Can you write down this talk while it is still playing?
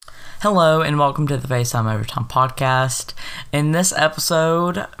Hello and welcome to the FaceTime Overtime podcast. In this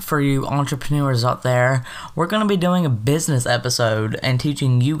episode, for you entrepreneurs out there, we're going to be doing a business episode and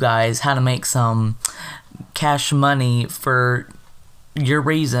teaching you guys how to make some cash money for your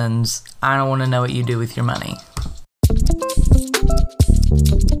reasons. I don't want to know what you do with your money.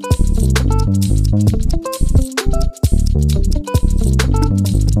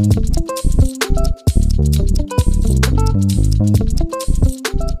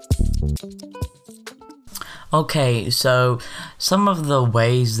 Okay, so some of the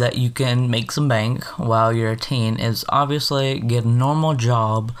ways that you can make some bank while you're a teen is obviously get a normal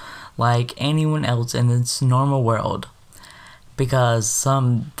job like anyone else in this normal world. Because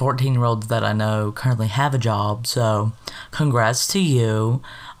some 14-year-olds that I know currently have a job, so congrats to you.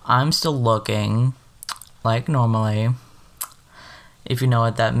 I'm still looking like normally. If you know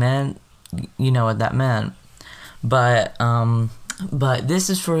what that meant, you know what that meant. But this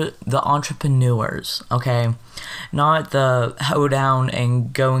is for the entrepreneurs, okay? Not the hoe down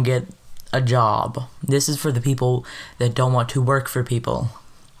and go and get a job. This is for the people that don't want to work for people,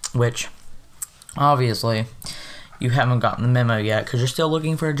 which obviously you haven't gotten the memo yet because you're still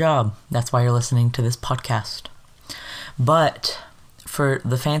looking for a job. That's why you're listening to this podcast. But for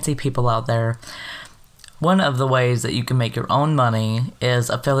the fancy people out there, one of the ways that you can make your own money is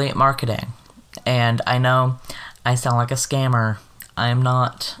affiliate marketing. And I know I sound like a scammer. I am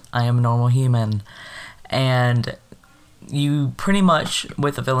not. I am a normal human. And you pretty much,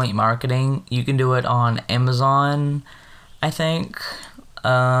 with affiliate marketing, you can do it on Amazon, I think.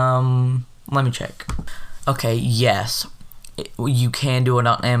 Let me check. Okay, yes. You can do it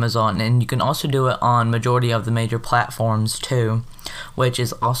on Amazon, and you can also do it on majority of the major platforms too, which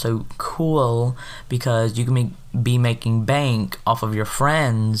is also cool because you can be making bank off of your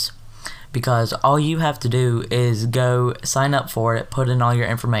friends. Because all you have to do is go sign up for it, put in all your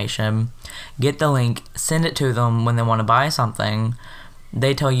information, get the link, send it to them when they want to buy something.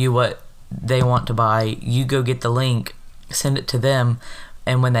 They tell you what they want to buy. You go get the link, send it to them,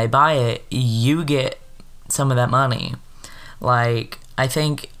 and when they buy it, you get some of that money. Like, I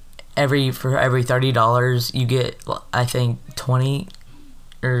think for every $30, you get, I think, it's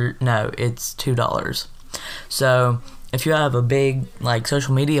 $2. So if you have a big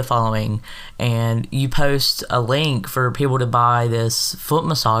social media following and you post a link for people to buy this foot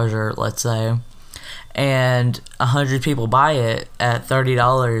massager, let's say, and 100 people buy it at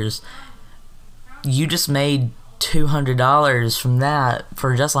 $30, you just made $200 from that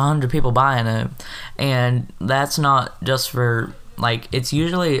for just 100 people buying it. And that's not just for, it's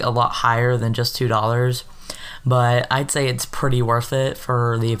usually a lot higher than just $2, but I'd say it's pretty worth it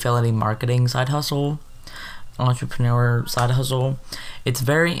for the affiliate marketing side hustle. Entrepreneur side hustle. It's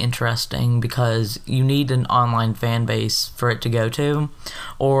very interesting because you need an online fan base for it to go to,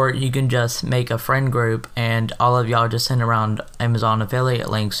 or you can just make a friend group and all of y'all just send around Amazon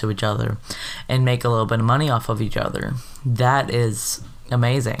affiliate links to each other and make a little bit of money off of each other. That is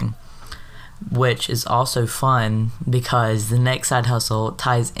amazing, which is also fun because the next side hustle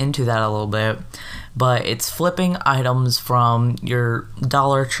ties into that a little bit, but it's flipping items from your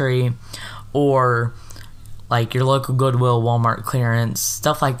Dollar Tree or your local Goodwill, Walmart clearance,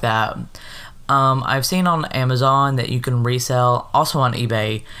 stuff like that. I've seen on Amazon that you can resell, also on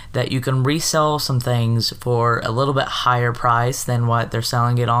eBay, that you can resell some things for a little bit higher price than what they're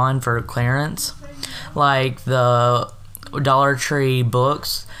selling it on for clearance. Like the Dollar Tree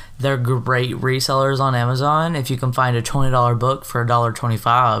books, they're great resellers on Amazon. If you can find a $20 book for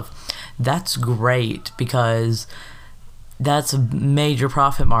 $1.25, that's great because that's a major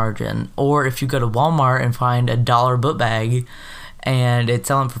profit margin. Or if you go to Walmart and find a $1 book bag and it's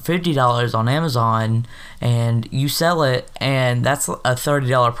selling for $50 on Amazon and you sell it, and that's a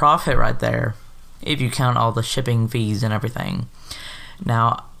 $30 profit right there if you count all the shipping fees and everything.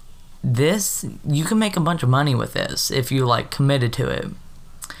 Now, you can make a bunch of money with this if you committed to it.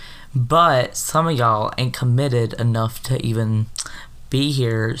 But some of y'all ain't committed enough to even be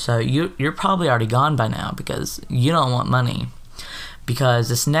here, so you're probably already gone by now because you don't want money. Because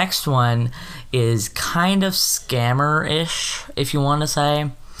this next one is kind of scammer-ish, if you want to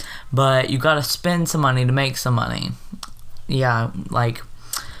say, but you gotta spend some money to make some money. Yeah,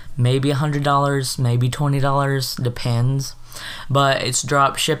 maybe $100, maybe $20, depends. But it's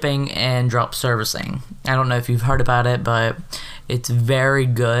drop shipping and drop servicing. I don't know if you've heard about it, but it's very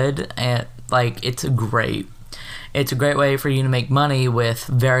good and it's great. It's a great way for you to make money with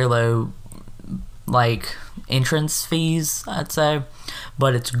very low, entrance fees, I'd say.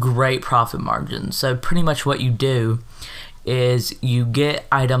 But it's great profit margins. So pretty much what you do is you get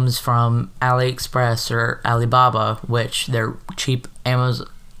items from AliExpress or Alibaba, which they're cheap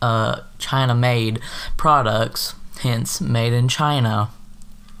China-made products, hence made in China.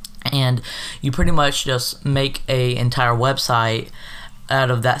 And you pretty much just make a entire website out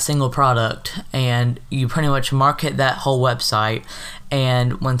of that single product, and you pretty much market that whole website.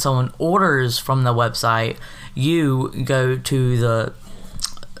 And when someone orders from the website, you go to the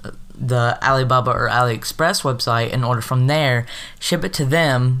Alibaba or AliExpress website and order from there, ship it to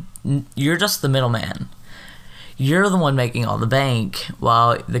them. You're just the middleman. You're the one making all the bank,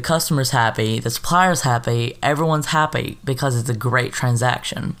 while the customer's happy, the supplier's happy, everyone's happy because it's a great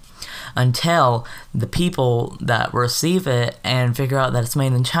transaction. Until the people that receive it and figure out that it's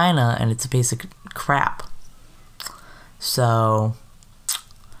made in China and it's a piece of crap. So,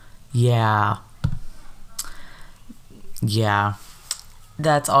 yeah.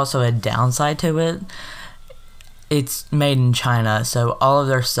 That's also a downside to it. It's made in China, so all of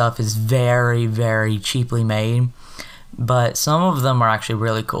their stuff is very, very cheaply made. But some of them are actually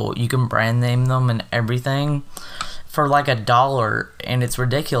really cool. You can brand name them and everything for like $1, and it's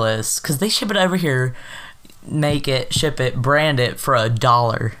ridiculous because they ship it over here, make it, ship it, brand it for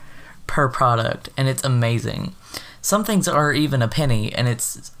 $1 per product, and it's amazing. Some things are even a penny, and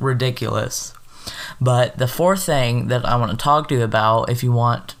it's ridiculous. But the fourth thing that I want to talk to you about, if you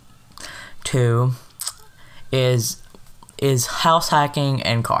want to, is house hacking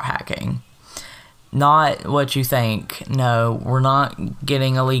and car hacking. Not what you think. No, we're not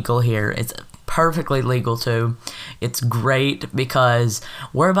getting illegal here. It's perfectly legal too. It's great because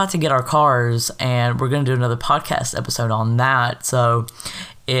we're about to get our cars, and we're going to do another podcast episode on that. So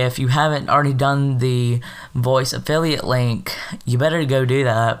if you haven't already done the voice affiliate link, you better go do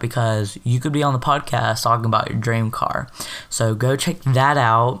that because you could be on the podcast talking about your dream car. So go check that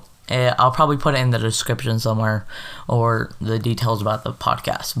out. I'll probably put it in the description somewhere, or the details about the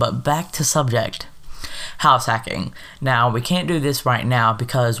podcast. But back to subject. House hacking. Now, we can't do this right now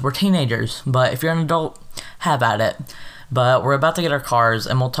because we're teenagers, but if you're an adult, have at it. But we're about to get our cars,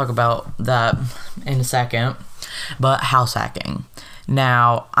 and we'll talk about that in a second. But house hacking.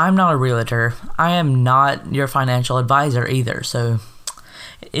 Now, I'm not a realtor. I am not your financial advisor either, so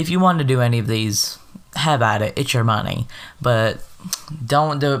if you want to do any of these, have at it. It's your money. But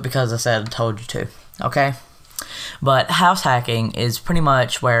don't do it because I said I told you to, okay? But house hacking is pretty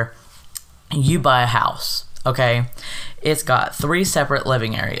much where you buy a house, okay? It's got 3 separate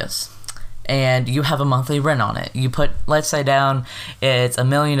living areas, and you have a monthly rent on it. You put, let's say down, it's $1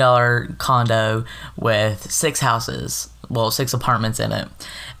 million condo with 6 houses, 6 apartments in it,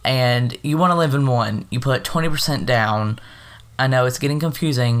 and you want to live in one. You put 20% down. I know it's getting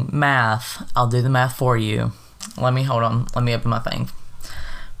confusing. Math. I'll do the math for you. Let me open my thing.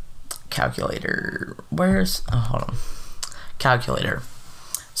 Calculator. Hold on. Calculator.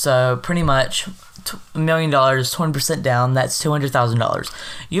 So pretty much $1 million, 20% down, that's $200,000.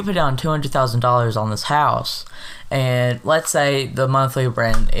 You put down $200,000 on this house, and let's say the monthly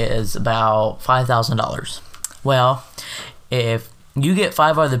rent is about $5,000. Well, if you get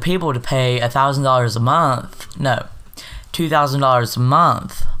 5 other people to pay $1,000 a month, no, $2,000 a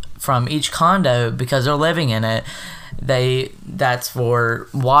month from each condo because they're living in it, that's for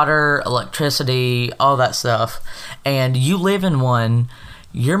water, electricity, all that stuff, and you live in one.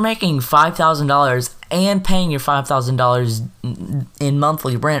 You're making $5,000 and paying your $5,000 in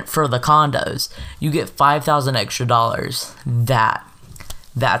monthly rent for the condos. You get $5,000 extra dollars.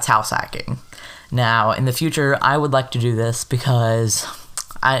 That's house hacking. Now, in the future, I would like to do this because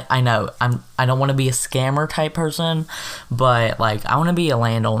I know I don't want to be a scammer type person, but like I want to be a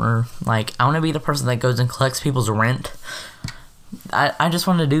landowner. Like I want to be the person that goes and collects people's rent. I just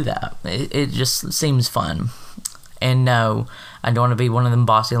want to do that. It just seems fun. And no, I don't want to be one of them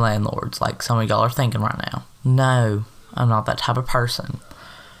bossy landlords like some of y'all are thinking right now. No, I'm not that type of person.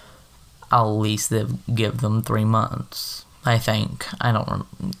 I'll at least give them 3 months, I think.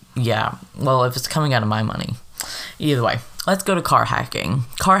 Yeah, well, if it's coming out of my money. Either way, let's go to car hacking.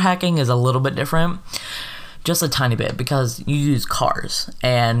 Car hacking is a little bit different, just a tiny bit, because you use cars,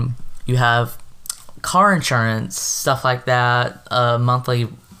 and you have car insurance, stuff like that, monthly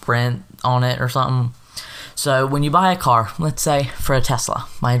rent on it or something. So when you buy a car, let's say for a Tesla,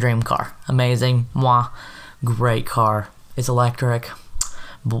 my dream car, amazing, mwah, great car, it's electric,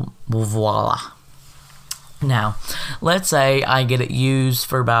 voila. Now, let's say I get it used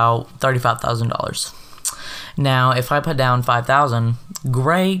for about $35,000. Now, if I put down $5,000,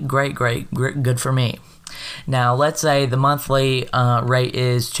 great, good for me. Now, let's say the monthly rate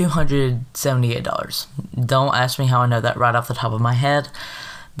is $278. Don't ask me how I know that right off the top of my head,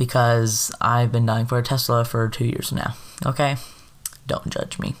 because I've been dying for a Tesla for 2 years now, okay? Don't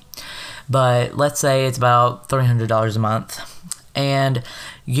judge me. But let's say it's about $300 a month, and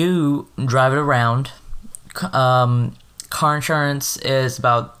you drive it around. Car insurance is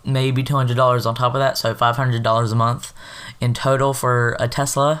about maybe $200 on top of that, so $500 a month in total for a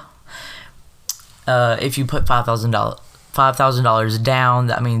Tesla. If you put $5,000 down,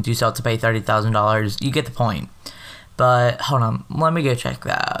 that means you still have to pay $30,000. You get the point. But hold on, let me go check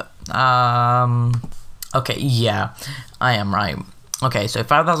that. Okay, yeah, I am right. Okay, so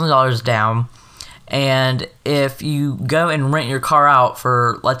 $5,000 down, and if you go and rent your car out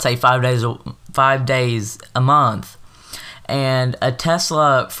for, let's say, 5 days a month, and a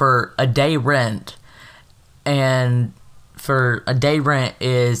Tesla for a day rent, and for a day rent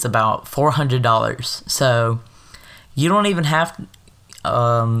is about $400. So you don't even have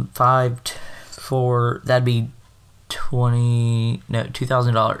that'd be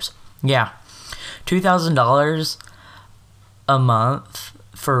 $2,000. Yeah, $2,000 a month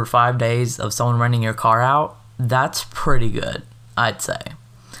for 5 days of someone renting your car out. That's pretty good, I'd say,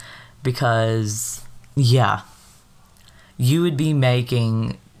 because yeah, you would be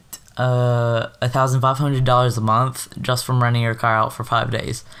making $1,500 a month just from renting your car out for 5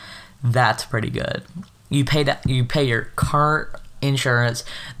 days. That's pretty good. You pay your car insurance,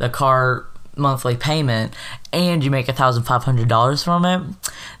 the car monthly payment, and you make $1,500 from it.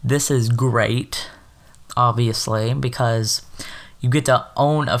 This is great, obviously, because you get to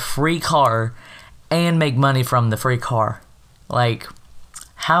own a free car and make money from the free car. Like,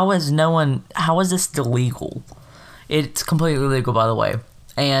 how is this illegal? It's completely legal, by the way.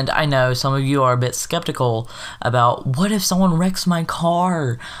 And I know some of you are a bit skeptical about, what if someone wrecks my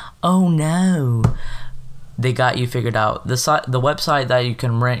car? Oh no. They got you figured out. The website that you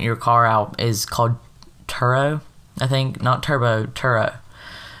can rent your car out is called Turo. I think, not Turbo, Turo.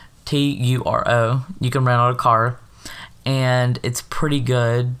 Turo. You can rent out a car, and it's pretty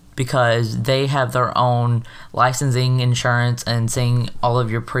good because they have their own licensing, insurance, and seeing all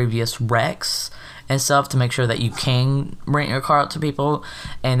of your previous wrecks and stuff to make sure that you can rent your car out to people.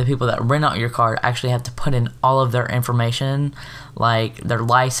 And the people that rent out your car actually have to put in all of their information, like their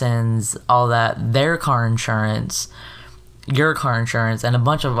license, all that, their car insurance, your car insurance, and a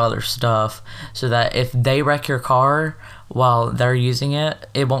bunch of other stuff, so that if they wreck your car while they're using it,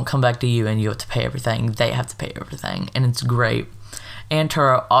 it won't come back to you and you have to pay everything. They have to pay everything, and it's great. And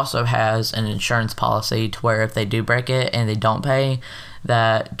Turo also has an insurance policy to where if they do break it and they don't pay,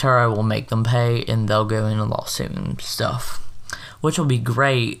 that Turo will make them pay, and they'll go in a lawsuit and stuff, which will be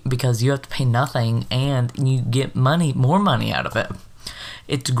great because you have to pay nothing and you get more money out of it.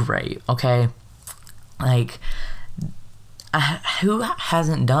 It's great, okay? Like, who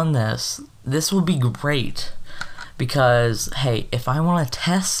hasn't done this? This will be great because, hey, if I want a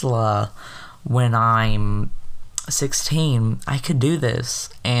Tesla when I'm 16, I could do this,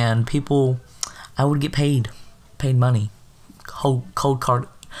 and I would get paid money, cold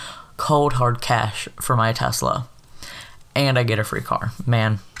hard cash for my Tesla, and I get a free car.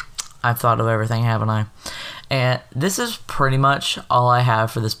 Man, I've thought of everything, haven't I? And this is pretty much all I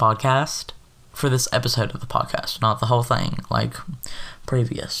have for this podcast, for this episode of the podcast, not the whole thing like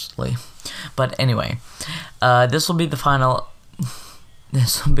previously. But anyway, this will be the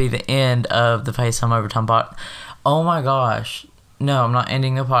end of the FaceTime Overtime pod. Oh my gosh. No, I'm not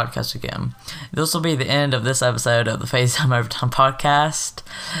ending the podcast again. This will be the end of this episode of the FaceTime Overtime podcast.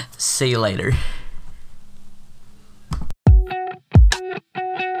 See you later.